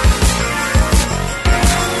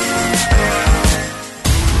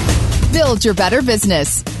 Build your better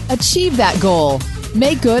business. Achieve that goal.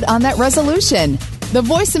 Make good on that resolution. The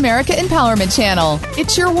Voice America Empowerment Channel.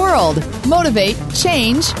 It's your world. Motivate,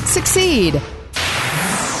 change, succeed.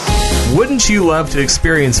 Wouldn't you love to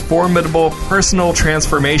experience formidable, personal,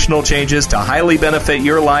 transformational changes to highly benefit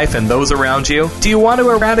your life and those around you? Do you want to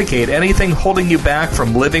eradicate anything holding you back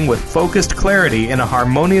from living with focused clarity in a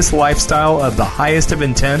harmonious lifestyle of the highest of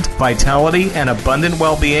intent, vitality, and abundant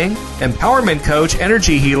well-being? Empowerment coach,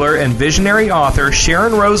 energy healer, and visionary author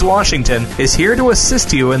Sharon Rose Washington is here to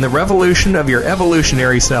assist you in the revolution of your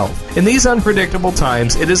evolutionary self. In these unpredictable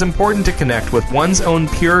times, it is important to connect with one's own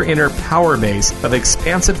pure inner power base of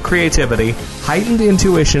expansive creativity, heightened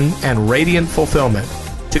intuition, and radiant fulfillment.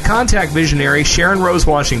 To contact visionary Sharon Rose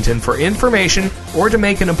Washington for information or to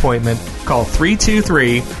make an appointment, call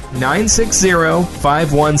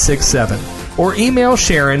 323-960-5167 or email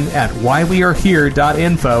Sharon at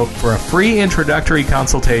whywearehere.info for a free introductory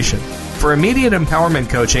consultation. For immediate empowerment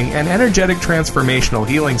coaching and energetic transformational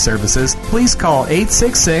healing services, please call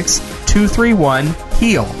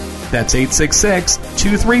 866-231-HEAL. That's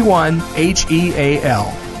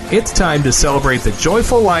 866-231-HEAL. It's time to celebrate the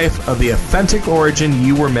joyful life of the authentic origin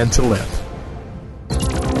you were meant to live.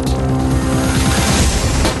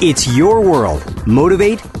 It's your world.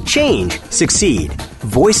 Motivate, change, succeed.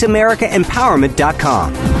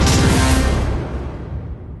 VoiceAmericaEmpowerment.com.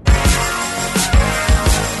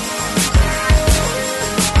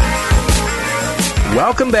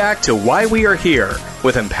 Welcome back to Why We Are Here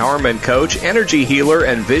with empowerment coach, energy healer,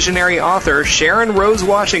 and visionary author Sharon Rose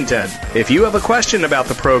Washington. If you have a question about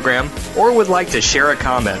the program or would like to share a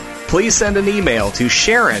comment, please send an email to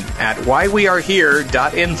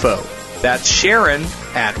sharon@whywearehere.info. That's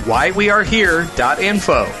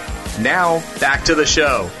sharon@whywearehere.info. Now, back to the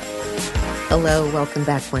show. Hello, welcome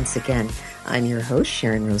back once again. I'm your host,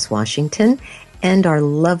 Sharon Rose Washington, and our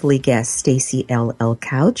lovely guest, Stacey LL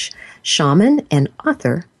Couch, shaman and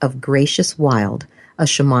author of Gracious Wild, A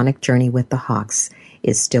Shamanic Journey with the Hawks,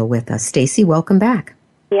 is still with us. Stacey, welcome back.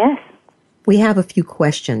 Yes. We have a few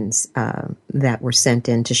questions that were sent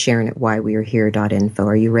in to Sharon@whywearehere.info.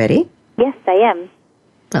 Are you ready? Yes, I am.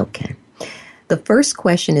 Okay. The first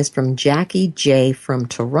question is from Jackie J. from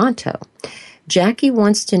Toronto. Jackie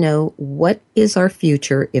wants to know, what is our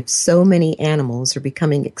future if so many animals are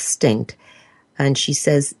becoming extinct? And she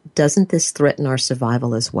says, doesn't this threaten our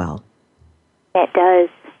survival as well? It does.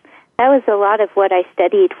 That was a lot of what I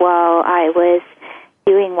studied while I was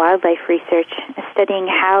doing wildlife research, studying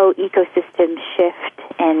how ecosystems shift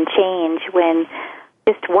and change when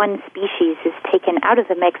just one species is taken out of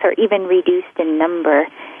the mix or even reduced in number.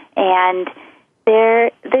 And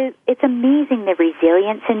it's amazing, the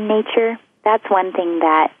resilience in nature. That's one thing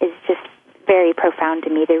that is just very profound to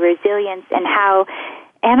me, the resilience and how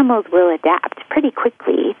animals will adapt pretty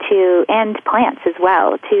quickly to, and plants as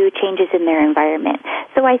well, to changes in their environment.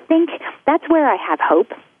 So I think that's where I have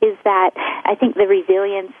hope, is that I think the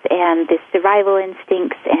resilience and the survival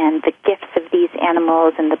instincts and the gifts of these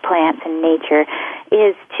animals and the plants and nature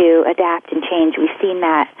is to adapt and change. We've seen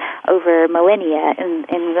that over millennia, and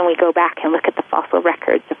when we go back and look at the fossil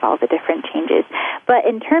records of all the different changes. But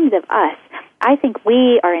in terms of us, I think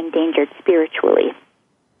we are endangered spiritually.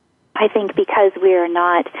 I think because we are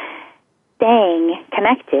not staying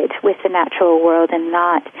connected with the natural world and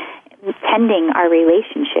not tending our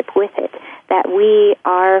relationship with it, that we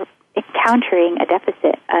are encountering a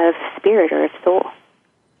deficit of spirit or of soul.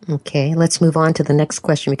 Okay, let's move on to the next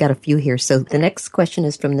question. We got a few here. So the next question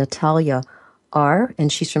is from Natalia R.,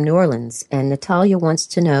 and she's from New Orleans. And Natalia wants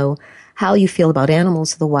to know how you feel about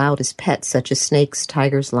animals of the wild as pets, such as snakes,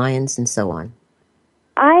 tigers, lions, and so on.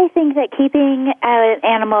 I think that keeping an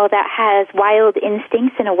animal that has wild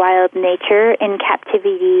instincts and a wild nature in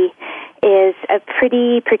captivity is a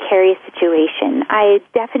pretty precarious situation. I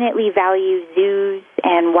definitely value zoos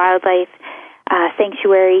and wildlife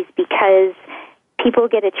sanctuaries because people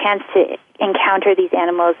get a chance to encounter these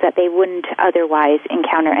animals that they wouldn't otherwise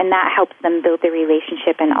encounter, and that helps them build their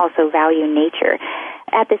relationship and also value nature.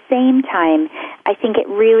 At the same time, I think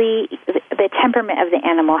the temperament of the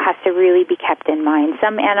animal has to really be kept in mind.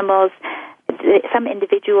 Some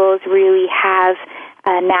individuals really have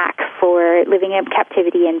a knack for living in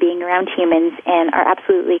captivity and being around humans and are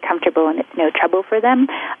absolutely comfortable and it's no trouble for them.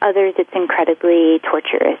 Others, it's incredibly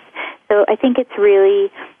torturous. So I think it's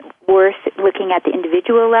really worth looking at the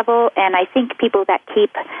individual level, and I think people that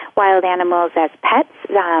keep wild animals as pets,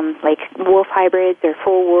 like wolf hybrids or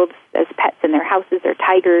full wolves as pets in their houses, or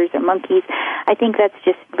tigers or monkeys, I think that's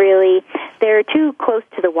just really, they're too close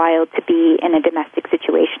to the wild to be in a domestic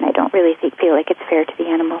situation. I don't really feel like it's fair to the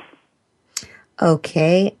animals.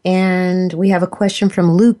 Okay, and we have a question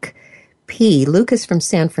from Luke P. Luke is from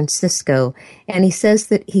San Francisco, and he says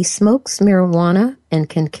that he smokes marijuana and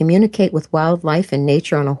can communicate with wildlife and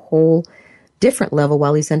nature on a whole different level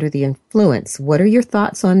while he's under the influence. What are your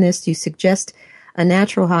thoughts on this? Do you suggest a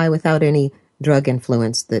natural high without any drug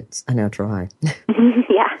influence that's a natural high?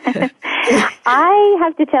 Yeah. I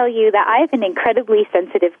have to tell you that I have an incredibly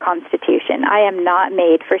sensitive constitution. I am not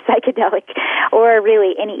made for psychedelic or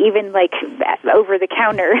really even like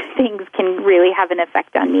over-the-counter things can really have an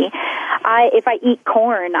effect on me. If I eat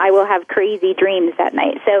corn, I will have crazy dreams that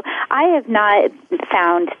night. So I have not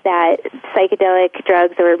found that psychedelic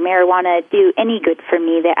drugs or marijuana do any good for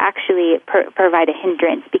me. They actually provide a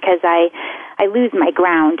hindrance because I lose my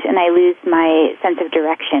ground and I lose my sense of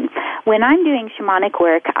direction. When I'm doing shamanic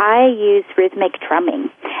work, I use rhythmic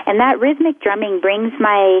drumming. And that rhythmic drumming brings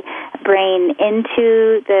my brain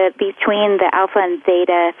into between the alpha and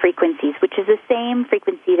theta frequencies, which is the same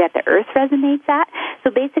frequency that the earth resonates at.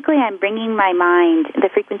 So basically I'm bringing my mind, the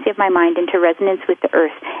frequency of my mind, into resonance with the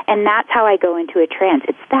earth. And that's how I go into a trance.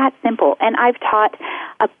 It's that simple. And I've taught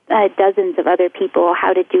dozens of other people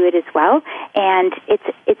how to do it as well. And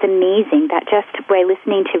it's amazing that just by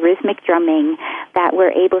listening to rhythmic drumming that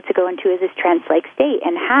we're able to go into this trance-like state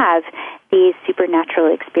and have these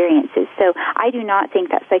supernatural experiences. So I do not think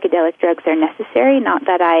that psychedelic drugs are necessary. Not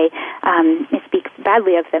that I speak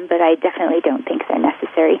badly of them, but I definitely don't think they're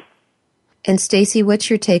necessary. And Stacey, what's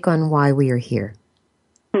your take on why we are here?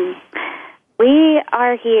 We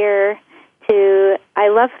are here to, I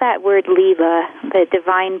love that word Leela, the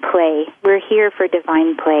divine play. We're here for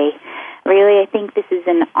divine play. Really, I think this is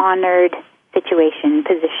an honored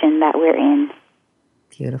position that we're in.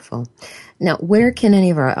 Beautiful. Now, where can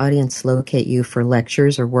any of our audience locate you for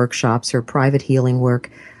lectures or workshops or private healing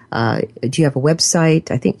work? Do you have a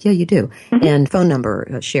website? I think, yeah, you do. Mm-hmm. And phone number,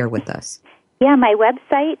 share with us. Yeah, my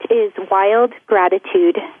website is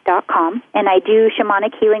wildgratitude.com, and I do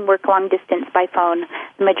shamanic healing work long distance by phone.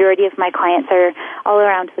 The majority of my clients are all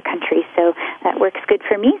around the country, so that works good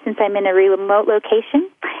for me since I'm in a remote location.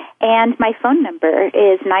 And my phone number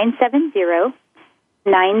is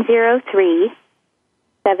 970-903-7180.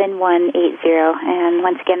 And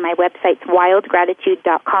once again, my website's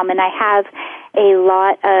wildgratitude.com, and I have a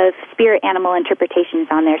lot of spirit animal interpretations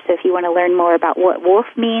on there. So if you want to learn more about what wolf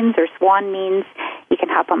means or swan means, you can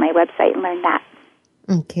hop on my website and learn that.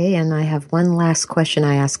 Okay, and I have one last question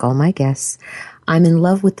I ask all my guests. I'm in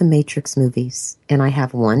love with the Matrix movies, and I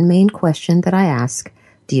have one main question that I ask.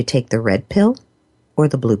 Do you take the red pill or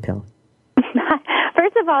the blue pill?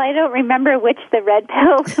 First of all, I don't remember which the red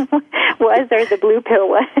pill was or the blue pill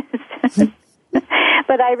was.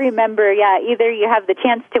 But I remember, either you have the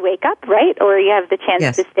chance to wake up, right, or you have the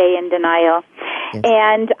chance to stay in denial. Yes.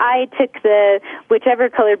 And I took whichever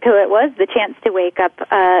colored pill it was, the chance to wake up,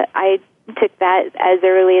 I took that as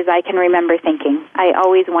early as I can remember thinking. I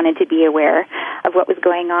always wanted to be aware of what was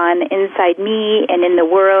going on inside me and in the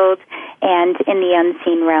world and in the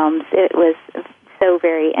unseen realms. It was so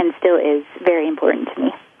very, and still is, very important to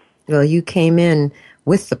me. Well, you came in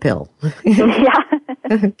with the pill. Yeah.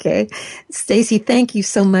 Okay. Stacey, thank you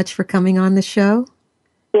so much for coming on the show.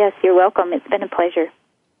 Yes, you're welcome. It's been a pleasure.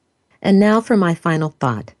 And now for my final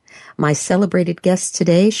thought. My celebrated guest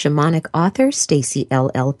today, shamanic author Stacey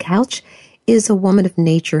LL Couch, is a woman of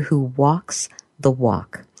nature who walks the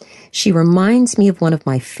walk. She reminds me of one of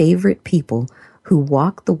my favorite people who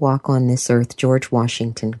walked the walk on this earth, George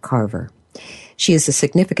Washington Carver. She is a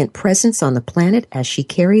significant presence on the planet as she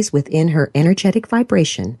carries within her energetic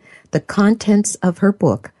vibration the contents of her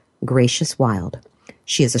book, Gracious Wild.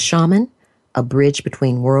 She is a shaman, a bridge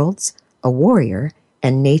between worlds, a warrior,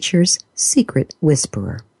 and nature's secret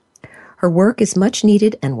whisperer. Her work is much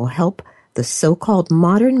needed and will help the so-called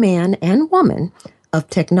modern man and woman of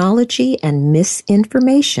technology and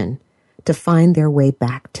misinformation to find their way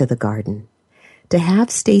back to the garden. To have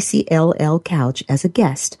Stacey LL Couch as a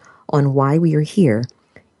guest on Why We Are Here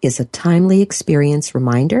is a timely experience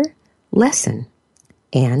reminder, lesson,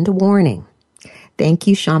 and warning. Thank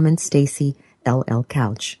you, Shaman Stacey LL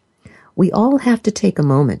Couch. We all have to take a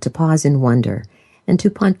moment to pause in wonder and to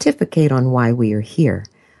pontificate on why we are here.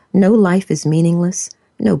 No life is meaningless,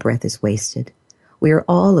 no breath is wasted. We are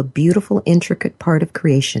all a beautiful, intricate part of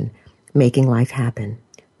creation, making life happen.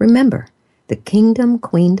 Remember, the kingdom,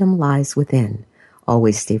 queendom lies within.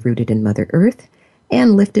 Always stay rooted in Mother Earth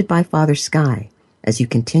and lifted by Father Sky as you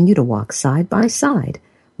continue to walk side by side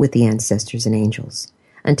with the ancestors and angels.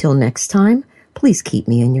 Until next time, please keep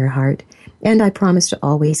me in your heart, and I promise to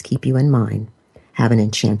always keep you in mine. Have an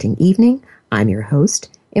enchanting evening. I'm your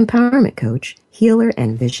host, empowerment coach, healer,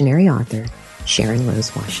 and visionary author, Sharon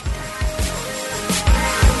Rose Washington.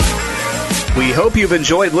 We hope you've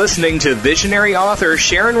enjoyed listening to visionary author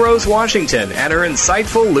Sharon Rose Washington and her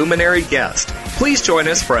insightful luminary guest. Please join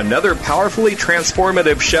us for another powerfully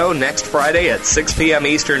transformative show next Friday at 6 p.m.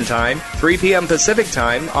 Eastern Time, 3 p.m. Pacific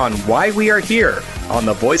Time on Why We Are Here on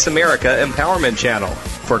the Voice America Empowerment Channel.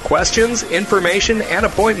 For questions, information, and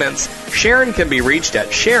appointments, Sharon can be reached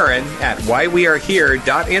at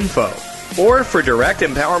sharon@whywearehere.info. Or for direct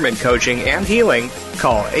empowerment coaching and healing,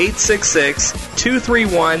 call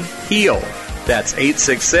 866-231-HEAL. That's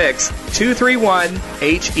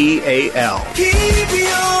 866-231-HEAL. Keep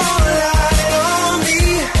your eye on me.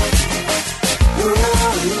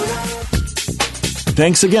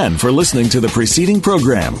 Thanks again for listening to the preceding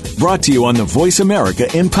program brought to you on the Voice America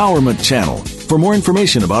Empowerment Channel. For more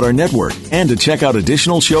information about our network and to check out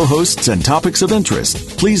additional show hosts and topics of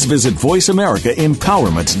interest, please visit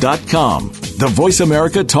voiceamericaempowerment.com. The Voice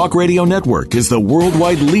America Talk Radio Network is the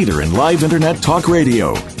worldwide leader in live Internet talk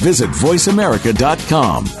radio. Visit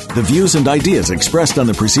voiceamerica.com. The views and ideas expressed on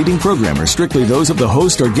the preceding program are strictly those of the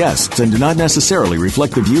host or guests and do not necessarily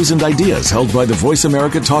reflect the views and ideas held by the Voice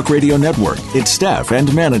America Talk Radio Network, its staff,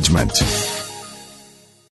 and management.